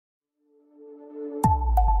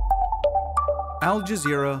Al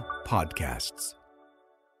Jazeera Podcasts.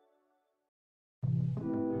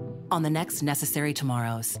 On the next Necessary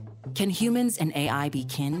Tomorrows, can humans and AI be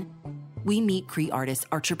kin? We meet Cree artist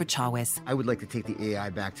Archer Bachawis. I would like to take the AI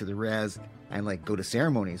back to the res and go to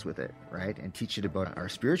ceremonies with it, right? And teach it about our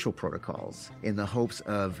spiritual protocols in the hopes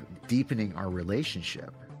of deepening our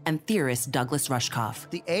relationship. And theorist Douglas Rushkoff.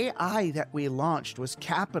 The AI that we launched was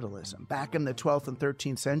capitalism back in the 12th and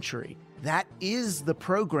 13th century. That is the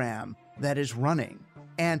program that is running.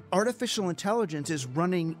 And artificial intelligence is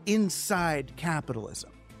running inside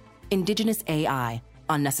capitalism. Indigenous AI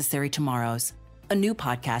on Necessary Tomorrows, a new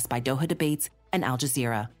podcast by Doha Debates and Al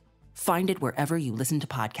Jazeera. Find it wherever you listen to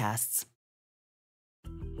podcasts.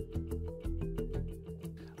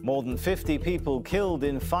 More than 50 people killed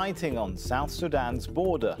in fighting on South Sudan's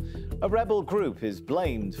border. A rebel group is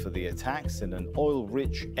blamed for the attacks in an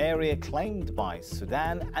oil-rich area claimed by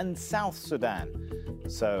Sudan and South Sudan.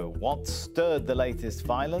 So what stirred the latest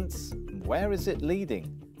violence? Where is it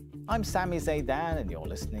leading? I'm Sami Zaidan, and you're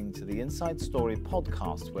listening to the Inside Story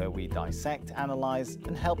podcast, where we dissect, analyze,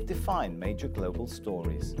 and help define major global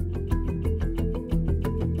stories.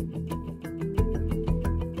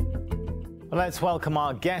 Well, let's welcome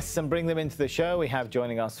our guests and bring them into the show. We have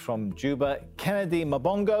joining us from Juba, Kennedy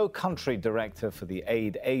Mabongo, Country Director for the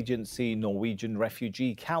aid agency Norwegian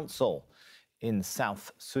Refugee Council in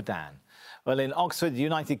South Sudan. Well, in Oxford,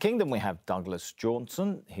 United Kingdom, we have Douglas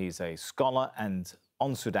Johnson. He's a scholar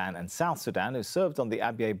on Sudan and South Sudan who served on the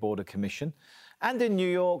Abyei Border Commission. And in New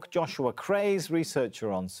York, Joshua Craze,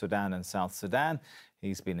 researcher on Sudan and South Sudan.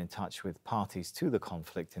 He's been in touch with parties to the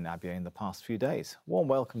conflict in Abyei in the past few days. Warm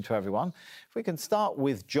welcome to everyone. If we can start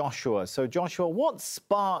with Joshua. So, Joshua, what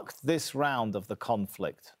sparked this round of the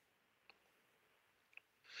conflict?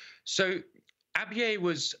 So, Abyei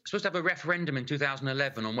was supposed to have a referendum in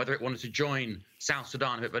 2011 on whether it wanted to join South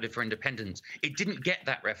Sudan if it voted for independence. It didn't get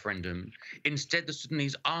that referendum. Instead, the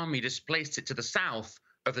Sudanese army displaced it to the south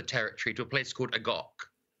of the territory to a place called Agok.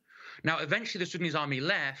 Now, eventually the Sudanese army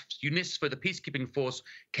left, UNISFA, the peacekeeping force,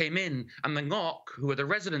 came in, and the Ngok, who are the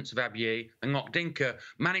residents of Abyei, the Ngok Dinka,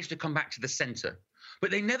 managed to come back to the center. But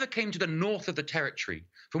they never came to the north of the territory,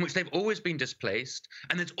 from which they've always been displaced,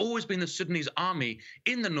 and there's always been the Sudanese army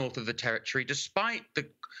in the north of the territory, despite the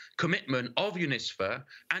commitment of UNISFA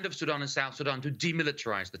and of Sudan and South Sudan to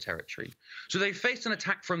demilitarize the territory. So they faced an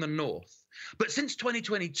attack from the north. But since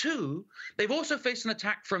 2022, they've also faced an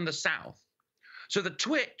attack from the south. So the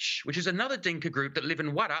Twitch, which is another Dinka group that live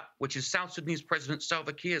in Warab, which is South Sudanese President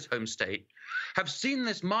Salva Kiir's home state, have seen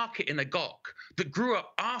this market in Agok that grew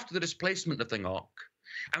up after the displacement of the Ngok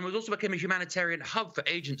and was also became a humanitarian hub for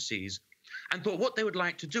agencies, and thought what they would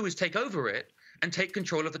like to do is take over it and take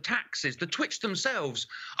control of the taxes. The Twitch themselves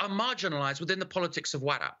are marginalized within the politics of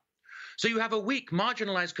Warab. So you have a weak,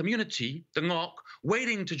 marginalized community, the Ngok,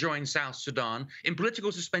 waiting to join South Sudan, in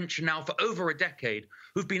political suspension now for over a decade,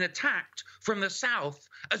 who've been attacked from the south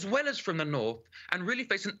as well as from the north, and really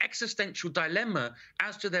face an existential dilemma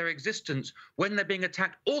as to their existence when they're being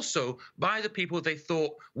attacked also by the people they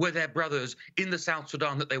thought were their brothers in the South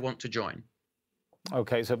Sudan that they want to join.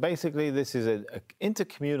 Okay, so basically this is an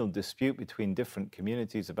intercommunal dispute between different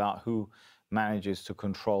communities about who manages to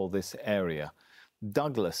control this area.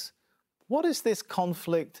 Douglas, what is this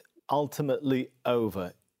conflict ultimately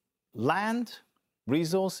over? Land,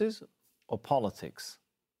 resources, or politics?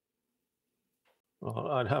 Well,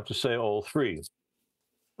 I'd have to say all three.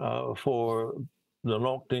 For the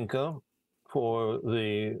Ngok Dinka, for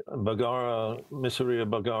the Bagara, Miseria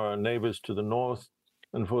Bagara neighbors to the north,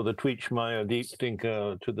 and for the Twitch Mayadit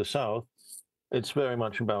Dinka to the south, it's very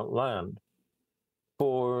much about land.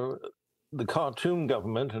 For the Khartoum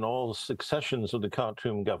government and all successions of the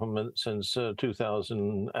Khartoum government since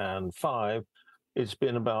 2005, it's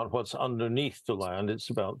been about what's underneath the land. It's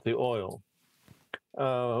about the oil.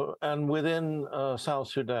 And within South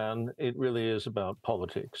Sudan, it really is about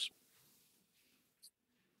politics.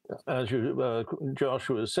 As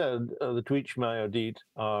Joshua said, the Twitch Mayadit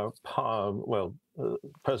are,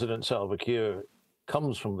 President Salva Kiir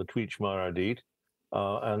comes from the Twitch Mayadit,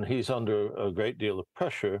 and he's under a great deal of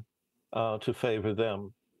pressure to favor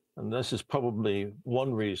them. And this is probably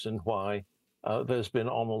one reason why there's been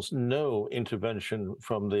almost no intervention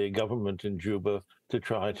from the government in Juba to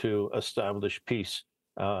try to establish peace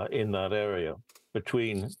in that area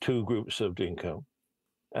between two groups of Dinka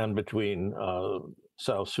and between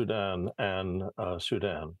South Sudan and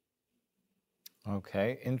Sudan.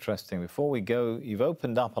 Okay, interesting. Before we go, you've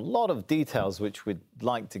opened up a lot of details which we'd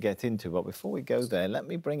like to get into, but before we go there, let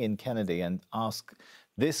me bring in Kennedy and ask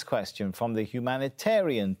this question from the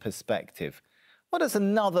humanitarian perspective. What is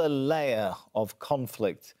another layer of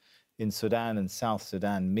conflict in Sudan and South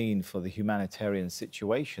Sudan mean for the humanitarian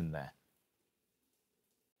situation there?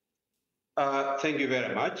 Thank you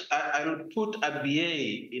very much. I will put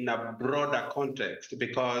ABA in a broader context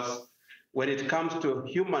because when it comes to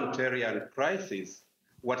humanitarian crisis,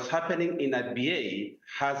 what's happening in ABA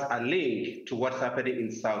has a link to what's happening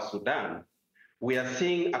in South Sudan. We are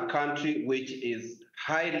seeing a country which is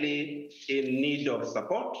highly in need of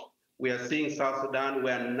support. We are seeing South Sudan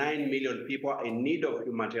where 9 million people are in need of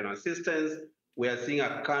humanitarian assistance. We are seeing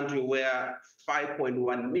a country where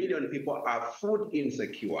 5.1 million people are food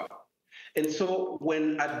insecure. And so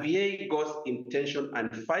when ABA goes in tension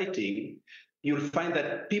and fighting, you'll find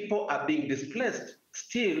that people are being displaced,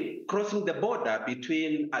 still crossing the border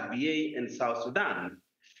between ABA and South Sudan.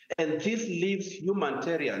 And this leaves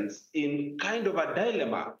humanitarians in kind of a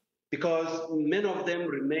dilemma because many of them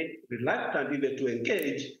remain reluctant even to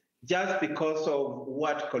engage just because of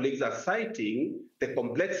what colleagues are citing, the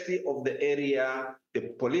complexity of the area, the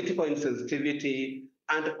political insensitivity,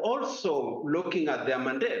 and also looking at their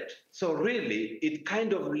mandate. So really, it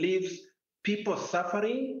kind of leaves people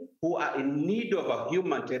suffering who are in need of a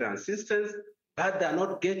humanitarian assistance, but they're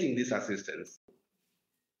not getting this assistance.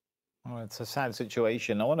 Oh, it's a sad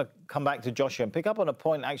situation. I want to come back to Joshua and pick up on a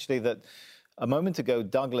point actually that a moment ago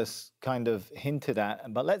Douglas kind of hinted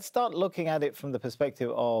at, but let's start looking at it from the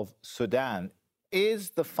perspective of Sudan. Is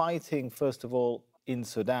the fighting, first of all, in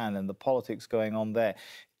Sudan and the politics going on there,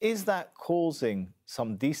 is that causing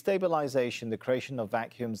some destabilization, the creation of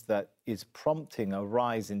vacuums that is prompting a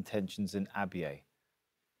rise in tensions in Abyei?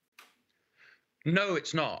 No,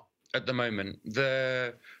 it's not at the moment.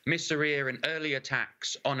 The Misseria and early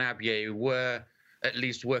attacks on Abyei were at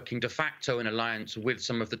least working de facto in alliance with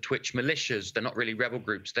some of the Twitch militias. They're not really rebel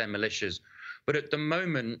groups, they're militias. But at the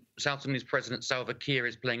moment, South Sudanese President Salva Kiir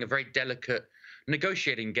is playing a very delicate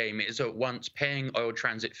negotiating game. It is at once paying oil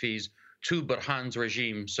transit fees to Burhan's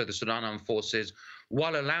regime, so the Sudan Armed Forces,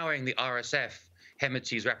 while allowing the RSF,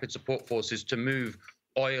 Hemati's Rapid Support Forces, to move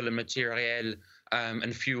oil and materiel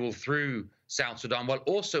and fuel through South Sudan, while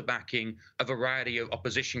also backing a variety of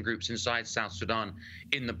opposition groups inside South Sudan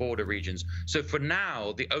in the border regions. So for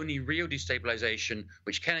now, the only real destabilization,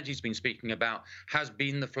 which Kennedy's been speaking about, has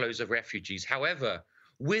been the flows of refugees. However,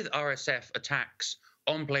 with RSF attacks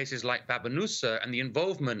on places like Baba Nusa and the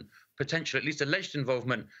involvement, potential, at least alleged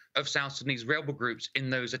involvement, of South Sudanese rebel groups in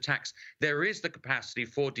those attacks, there is the capacity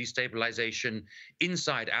for destabilization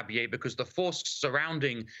inside Abyei because the force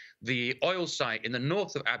surrounding the oil site in the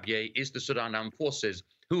north of Abyei is the Sudan Armed Forces,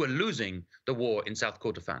 who are losing the war in South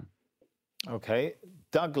Kordofan. Okay.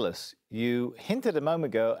 Douglas, you hinted a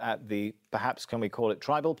moment ago at the, perhaps can we call it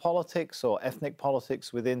tribal politics or ethnic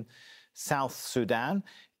politics within South Sudan.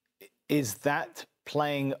 Is that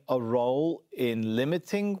playing a role in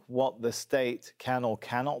limiting what the state can or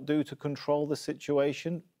cannot do to control the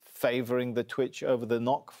situation, favoring the Twitch over the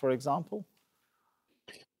NOC, for example?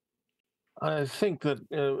 I think that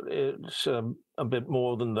it's a bit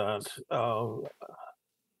more than that.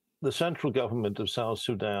 The central government of South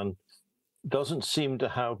Sudan doesn't seem to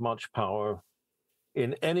have much power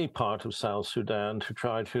in any part of South Sudan to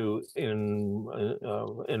try to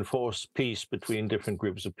enforce peace between different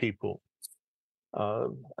groups of people.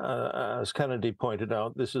 As Kennedy pointed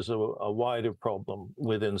out, this is a wider problem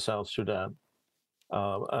within South Sudan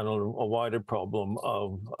and a wider problem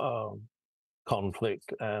of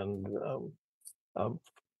conflict and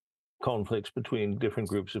conflicts between different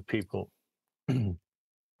groups of people. But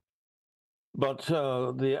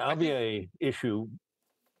the Abyei issue,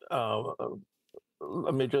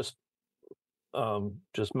 let me just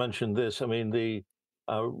mention this. I mean,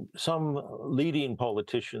 some leading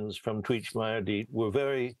politicians from Twitch Mayardit were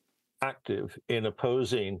very active in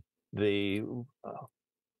opposing the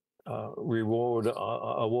award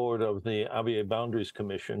of the Abyei Boundaries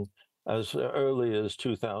Commission as early as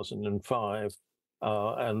 2005,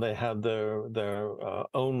 and they had their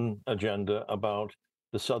own agenda about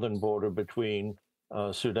the southern border between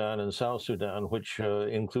Sudan and South Sudan, which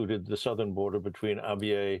included the southern border between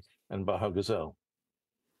Abyei and Bahr Ghazal.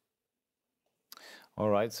 All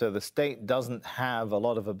right, so the state doesn't have a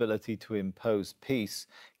lot of ability to impose peace.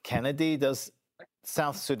 Kennedy, does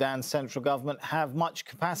South Sudan's central government have much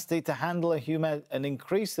capacity to handle an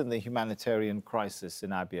increase in the humanitarian crisis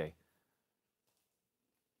in Abyei?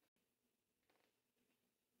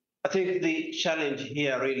 I think the challenge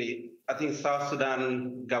here really, I think South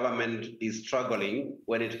Sudan government is struggling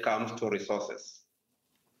when it comes to resources.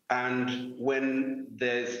 And when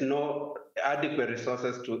there's no adequate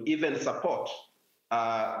resources to even support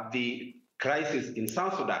the crisis in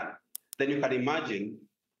South Sudan, then you can imagine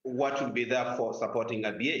what will be there for supporting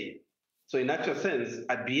Abyei. So in actual sense,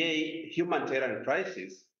 Abyei humanitarian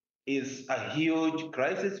crisis is a huge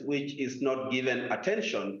crisis which is not given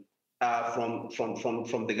attention from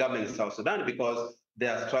the government in South Sudan because they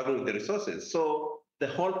are struggling with the resources. So the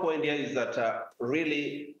whole point here is that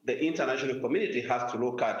really the international community has to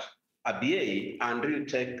look at Abyei and really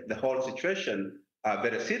take the whole situation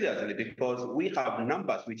very seriously because we have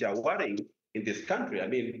numbers which are worrying in this country. I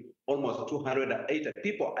mean, almost 280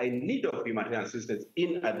 people are in need of humanitarian assistance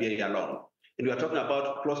in Abyei alone. And we are talking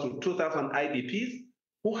about close to 2,000 IDPs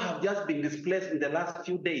who have just been displaced in the last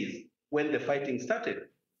few days when the fighting started.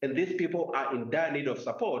 And these people are in dire need of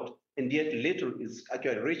support, and yet little is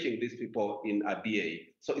actually reaching these people in Abyei.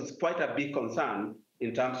 So it's quite a big concern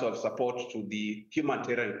in terms of support to the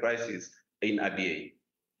humanitarian crisis in Abyei.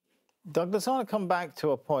 Douglas, I want to come back to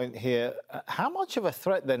a point here. How much of a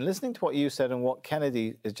threat, then, listening to what you said and what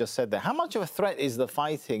Kennedy has just said there, how much of a threat is the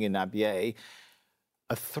fighting in Abyei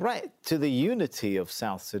a threat to the unity of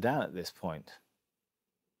South Sudan at this point?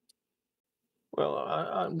 Well,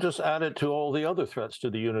 I'm just added to all the other threats to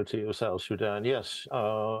the unity of South Sudan. Yes,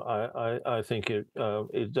 I think it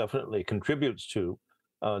definitely contributes to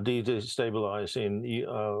destabilizing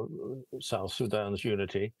South Sudan's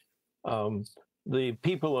unity. The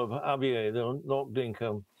people of Abyei, the Nok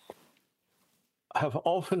Dinka, have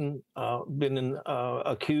often been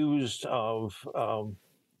accused of,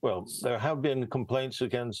 well, there have been complaints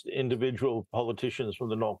against individual politicians from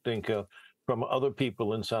the Nok Dinka from other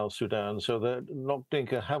people in South Sudan, so that Nok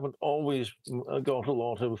Dinka haven't always got a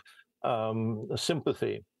lot of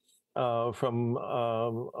sympathy from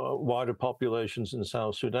wider populations in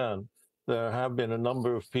South Sudan. There have been a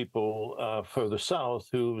number of people further south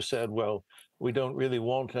who said, well, we don't really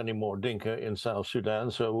want any more Dinka in South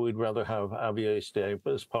Sudan, so we'd rather have Abyei stay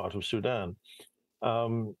as part of Sudan.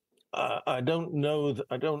 I don't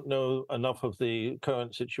know enough of the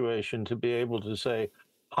current situation to be able to say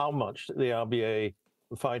how much the Abyei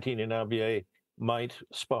fighting in Abyei might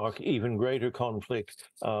spark even greater conflict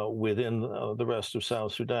within the rest of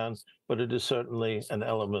South Sudan, but it is certainly an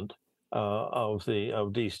element of the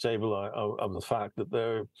fact that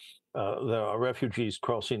there are refugees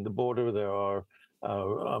crossing the border. There are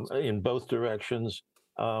in both directions.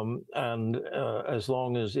 And as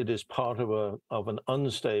long as it is part of an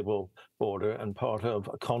unstable border and part of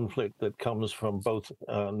a conflict that comes from both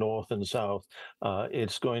north and south,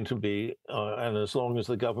 it's going to be, and as long as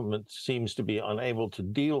the government seems to be unable to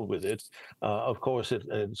deal with it, of course,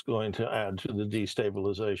 it's going to add to the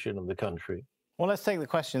destabilization of the country. Well, let's take the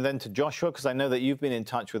question then to Joshua, because I know that you've been in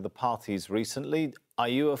touch with the parties recently. Are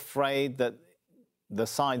you afraid that the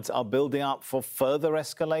sides are building up for further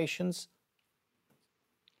escalations?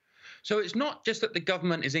 So it's not just that the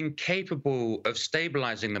government is incapable of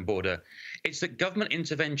stabilizing the border, it's that government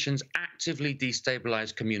interventions actively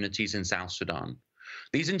destabilize communities in South Sudan.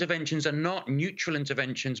 These interventions are not neutral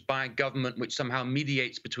interventions by a government which somehow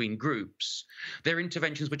mediates between groups. They're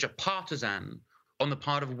interventions which are partisan on the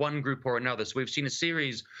part of one group or another. So we've seen a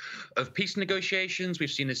series of peace negotiations,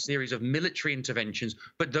 we've seen a series of military interventions,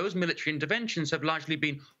 but those military interventions have largely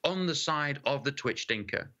been on the side of the Twitch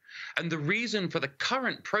Dinka. And the reason for the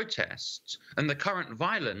current protests and the current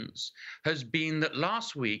violence has been that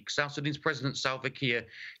last week, South Sudan's President Salva Kiir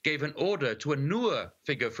gave an order to a Nuer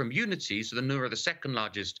figure from Unity, so the Nuer are the second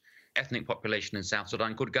largest ethnic population in South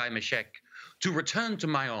Sudan, called Guy Meshek, to return to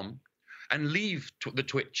Mayom and leave the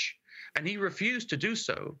Twitch. And he refused to do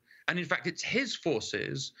so. And in fact, it's his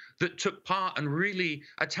forces that took part and really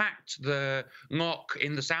attacked the Ngok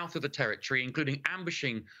in the south of the territory, including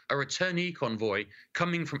ambushing a returnee convoy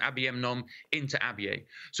coming from Abyei Nom into Abyei.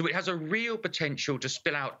 So it has a real potential to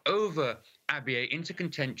spill out over Abyei into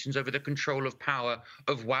contentions over the control of power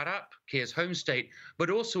of Warab, Kiir's home state, but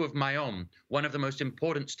also of Mayom, one of the most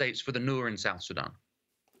important states for the Nuer in South Sudan.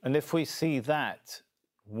 And if we see that,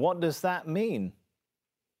 what does that mean?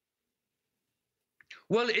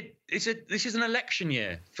 Well, this is an election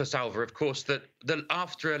year for Salva, of course, that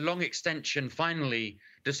after a long extension, finally,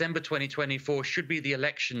 December 2024 should be the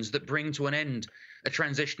elections that bring to an end a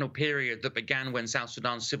transitional period that began when South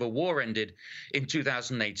Sudan's civil war ended in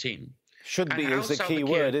 2018. Should be is the key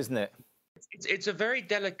word, isn't it? It's a very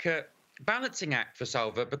delicate balancing act for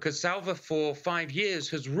Salva, because Salva for 5 years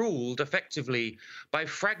has ruled effectively by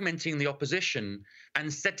fragmenting the opposition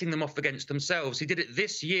and setting them off against themselves. He did it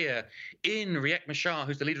this year in Riek Machar,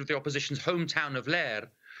 who's the leader of the opposition's hometown of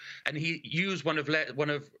Lair, and he used one of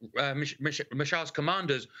Machar's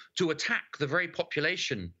commanders to attack the very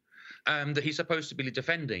population that he's supposed to be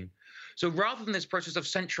defending. So rather than this process of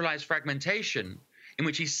centralized fragmentation in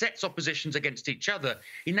which he sets oppositions against each other,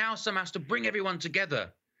 he now somehow has to bring everyone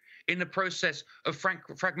together in a process of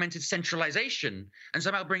fragmented centralization and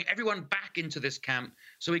somehow bring everyone back into this camp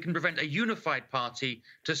so we can prevent a unified party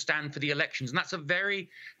to stand for the elections. And that's a very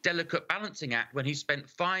delicate balancing act when he spent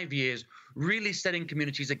 5 years really setting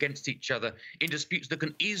communities against each other in disputes that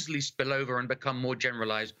can easily spill over and become more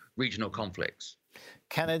generalized regional conflicts.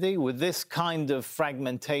 Kennedy, with this kind of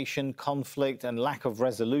fragmentation, conflict and lack of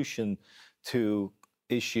resolution to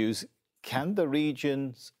issues, can the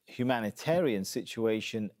region's humanitarian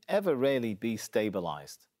situation ever really be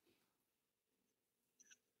stabilized?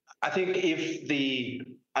 I think if the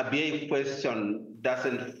Abyei question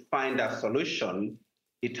doesn't find a solution,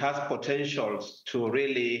 it has potentials to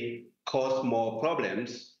really cause more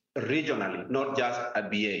problems regionally, not just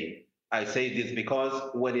Abyei. I say this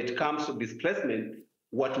because when it comes to displacement,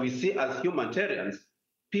 what we see as humanitarians,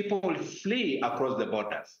 people flee across the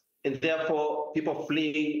borders. And therefore, people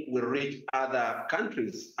fleeing will reach other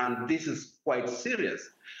countries. And this is quite serious.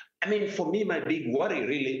 I mean, for me, my big worry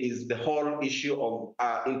really is the whole issue of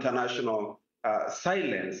international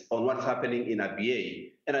silence on what's happening in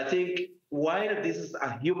Abyei. And I think while this is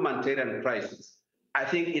a humanitarian crisis, I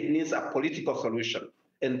think it needs a political solution.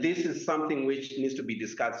 And this is something which needs to be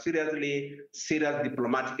discussed seriously. Serious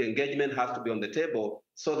diplomatic engagement has to be on the table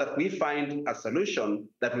so that we find a solution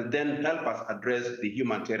that will then help us address the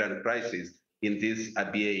humanitarian crisis in this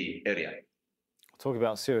Abyei area. Talking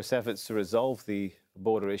about serious efforts to resolve the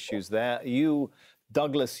border issues there. You,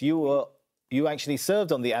 Douglas, you actually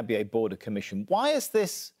served on the Abyei Border Commission. Why is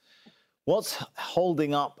this? What's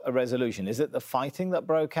holding up a resolution? Is it the fighting that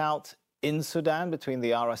broke out in Sudan between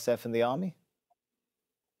the RSF and the army?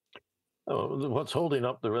 What's holding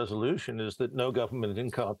up the resolution is that no government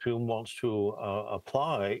in Khartoum wants to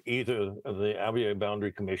apply either the Abyei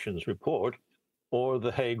Boundary Commission's report or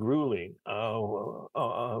the Hague ruling,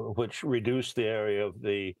 which reduced the area of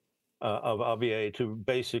Abyei to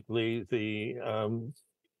basically the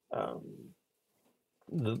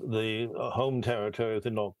home territory of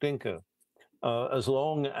the Nok Dinka. As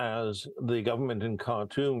long as the government in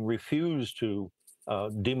Khartoum refused to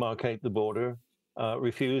demarcate the border,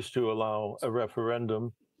 refused to allow a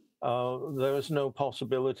referendum, there is no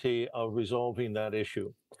possibility of resolving that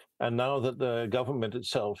issue. And now that the government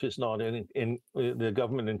itself is not the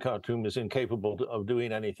government in Khartoum is incapable of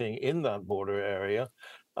doing anything in that border area,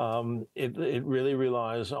 it really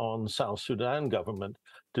relies on South Sudan government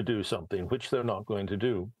to do something, which they're not going to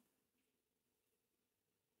do.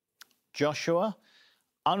 Joshua,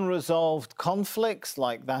 unresolved conflicts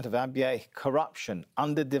like that of Abyei, corruption,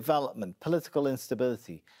 underdevelopment, political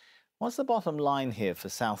instability. What's the bottom line here for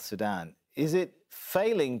South Sudan? Is it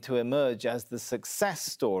failing to emerge as the success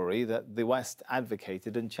story that the West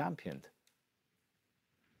advocated and championed?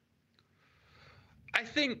 I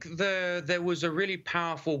think there was a really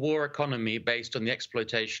powerful war economy based on the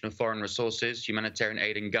exploitation of foreign resources, humanitarian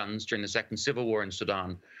aid and guns during the Second Civil War in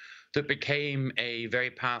Sudan that became a very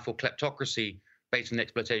powerful kleptocracy based on the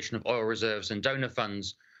exploitation of oil reserves and donor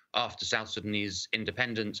funds after South Sudanese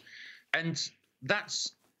independence. And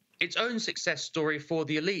that's its own success story for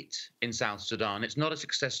the elite in South Sudan. It's not a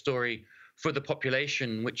success story for the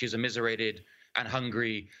population, which is immiserated and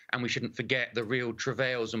hungry. And we shouldn't forget the real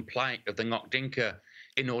travails and plight of the Nok Dinka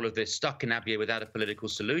in all of this, stuck in Abyei without a political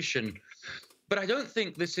solution. But I don't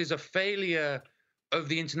think this is a failure of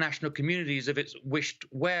the international communities of its wished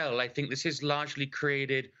well. I think this is largely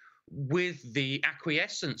created with the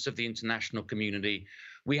acquiescence of the international community.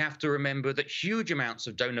 We have to remember that huge amounts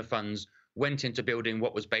of donor funds went into building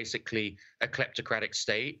what was basically a kleptocratic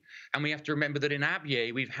state. And we have to remember that in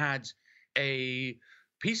Abyei, we've had a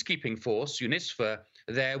peacekeeping force, UNISFA,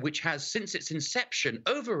 there, which has, since its inception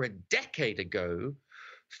over a decade ago,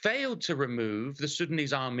 failed to remove the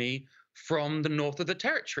Sudanese army from the north of the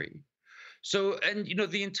territory. So, and, you know,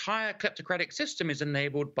 the entire kleptocratic system is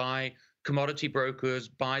enabled by commodity brokers,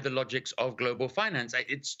 by the logics of global finance.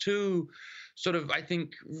 It's too sort of, I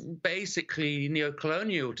think, basically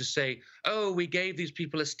neo-colonial to say, oh, we gave these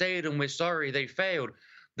people a state and we're sorry they failed.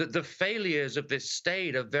 That the failures of this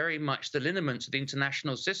state are very much the lineaments of the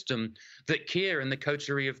international system that Kiir and the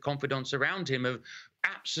coterie of confidants around him have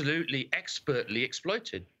absolutely expertly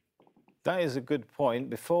exploited. That is a good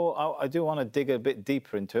point. Before, I do want to dig a bit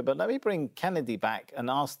deeper into it, but let me bring Kennedy back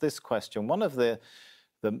and ask this question. One of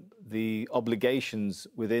the obligations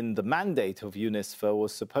within the mandate of UNISFA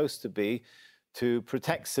was supposed to be to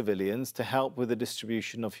protect civilians, to help with the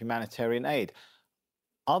distribution of humanitarian aid.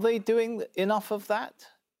 Are they doing enough of that?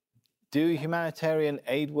 Do humanitarian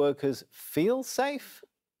aid workers feel safe,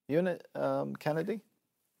 Kennedy?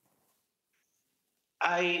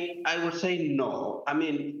 I would say no. I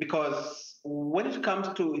mean, because when it comes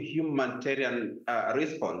to humanitarian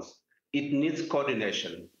response, it needs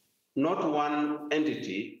coordination. Not one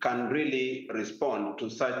entity can really respond to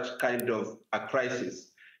such kind of a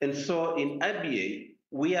crisis. And so in IBA,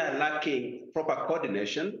 we are lacking proper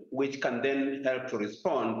coordination, which can then help to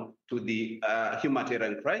respond to the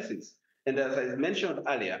humanitarian crisis. And as I mentioned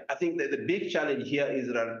earlier, I think that the big challenge here is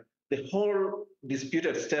that the whole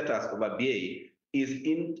disputed status of IBA is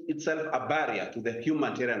in itself a barrier to the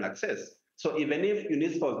humanitarian access. So even if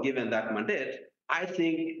UNESCO is given that mandate, I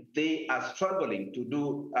think they are struggling to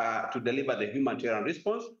deliver the humanitarian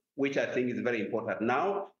response, which I think is very important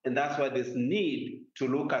now. And that's why there's need to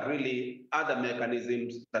look at really other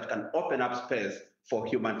mechanisms that can open up space for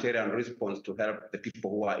humanitarian response to help the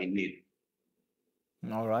people who are in need.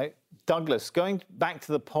 All right. Douglas, going back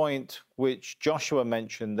to the point which Joshua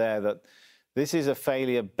mentioned there, that this is a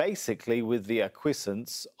failure basically with the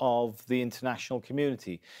acquiescence of the international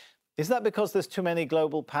community. Is that because there's too many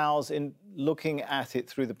global powers in looking at it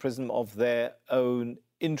through the prism of their own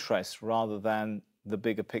interests rather than the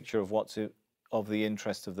bigger picture of of the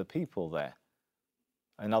interest of the people there?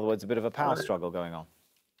 In other words, a bit of a power struggle going on.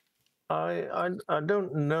 I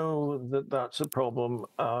don't know that that's a problem.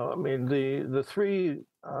 I mean, the three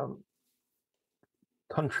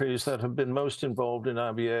countries that have been most involved in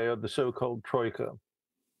IBA are the so-called Troika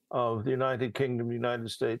of the United Kingdom, the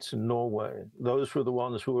United States, and Norway. Those were the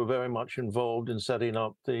ones who were very much involved in setting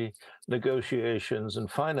up the negotiations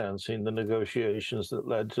and financing the negotiations that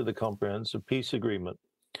led to the Comprehensive Peace Agreement.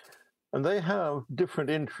 And they have different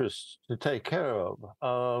interests to take care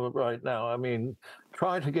of right now. I mean,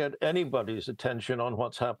 try to get anybody's attention on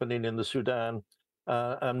what's happening in the Sudan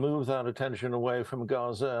and move that attention away from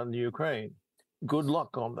Gaza and Ukraine. Good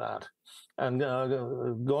luck on that. And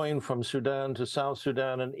going from Sudan to South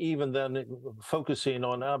Sudan, and even then focusing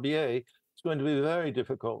on Abyei, it's going to be very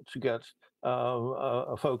difficult to get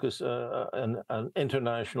a focus, an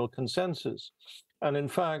international consensus. And in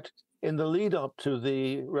fact, in the lead up to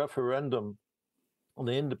the referendum,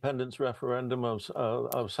 the independence referendum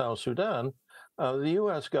of South Sudan, the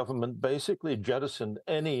U.S. government basically jettisoned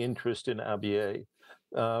any interest in Abyei,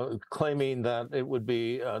 claiming that it would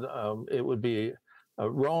be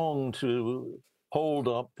wrong to hold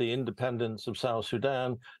up the independence of South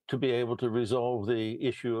Sudan to be able to resolve the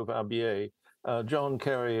issue of Abyei. John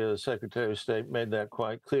Kerry, as Secretary of State, made that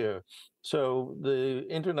quite clear. So the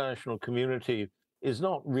international community is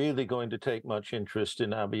not really going to take much interest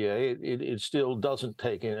in Abyei. It still doesn't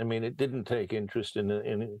take in. I mean, it didn't take interest in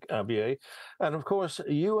Abyei. And of course,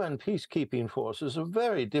 UN peacekeeping forces are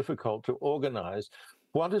very difficult to organize.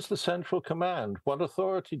 What is the central command? What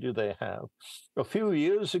authority do they have? A few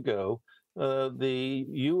years ago, the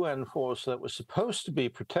UN force that was supposed to be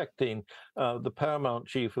protecting the paramount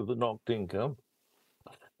chief of the Noktinka,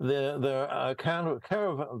 their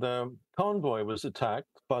convoy was attacked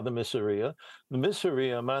by the Miseria. The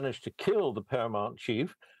Miseria managed to kill the paramount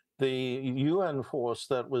chief. The UN force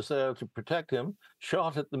that was there to protect him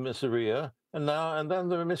shot at the Miseria, and then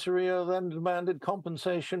the Miseria then demanded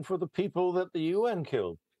compensation for the people that the UN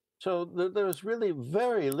killed. So there's really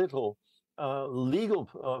very little legal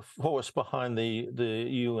force behind the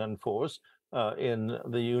UN force in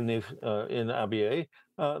Abyei.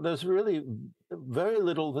 There's really very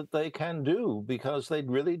little that they can do because they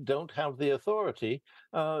really don't have the authority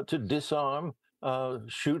to disarm,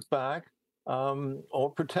 shoot back,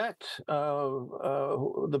 or protect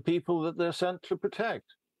the people that they're sent to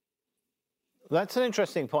protect. That's an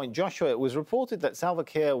interesting point. Joshua, it was reported that Salva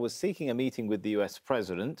Kiir was seeking a meeting with the US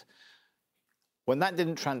president. When that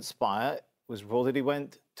didn't transpire, it was reported he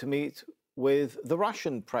went to meet with the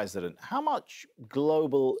Russian president. How much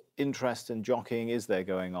global interest and jockeying is there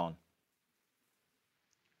going on?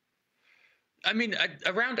 I mean,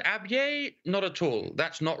 around Abyei, not at all.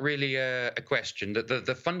 That's not really a question.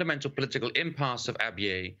 The fundamental political impasse of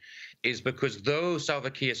Abyei is because though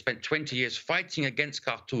Salva Kiir spent 20 years fighting against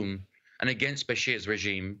Khartoum and against Bashir's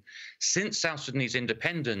regime, since South Sudanese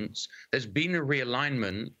independence, there's been a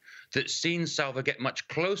realignment that's seen Salva get much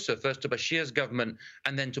closer, first to Bashir's government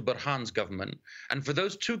and then to Burhan's government. And for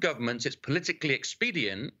those two governments, it's politically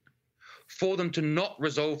expedient for them to not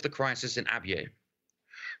resolve the crisis in Abyei.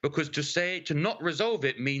 Because to not resolve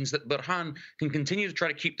it means that Burhan can continue to try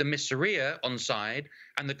to keep the Miseria on side,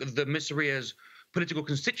 and the Miseria's political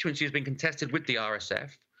constituency has been contested with the RSF.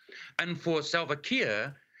 And for Salva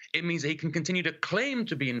Kiir, It means that he can continue to claim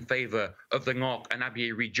to be in favor of the NGOK and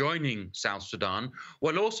Abiy rejoining South Sudan,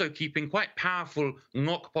 while also keeping quite powerful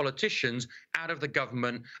NGOK politicians out of the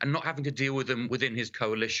government and not having to deal with them within his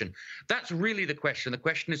coalition. That's really the question. The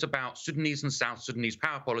question is about Sudanese and South Sudanese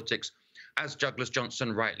power politics, as Douglas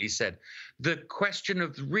Johnson rightly said. The question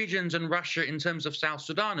of regions and Russia in terms of South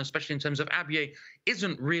Sudan, especially in terms of Abiy,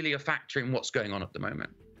 isn't really a factor in what's going on at the moment.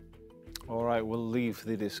 All right, we'll leave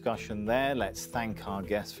the discussion there. Let's thank our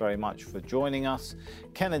guests very much for joining us.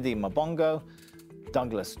 Kennedy Mabongo,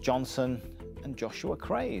 Douglas Johnson, and Joshua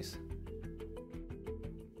Craze.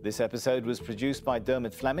 This episode was produced by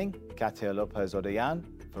Dermot Fleming, Katia Lopez-Odeyan,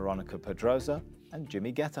 Veronica Pedroza, and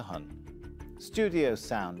Jimmy Getterhun. Studio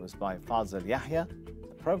sound was by Fazal Yahya.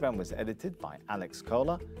 The program was edited by Alex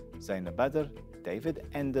Kohler, Zainab Badr, David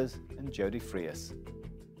Enders, and Jody Frias.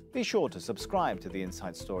 Be sure to subscribe to the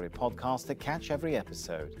Inside Story podcast to catch every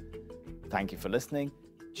episode. Thank you for listening.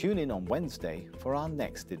 Tune in on Wednesday for our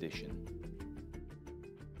next edition.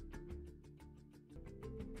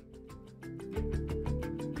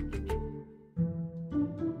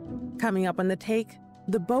 Coming up on The Take,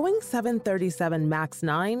 the Boeing 737 MAX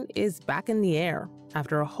 9 is back in the air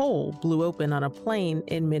after a hole blew open on a plane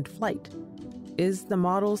in mid-flight. Is the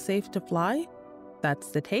model safe to fly? That's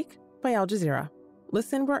The Take by Al Jazeera.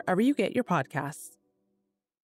 Listen wherever you get your podcasts.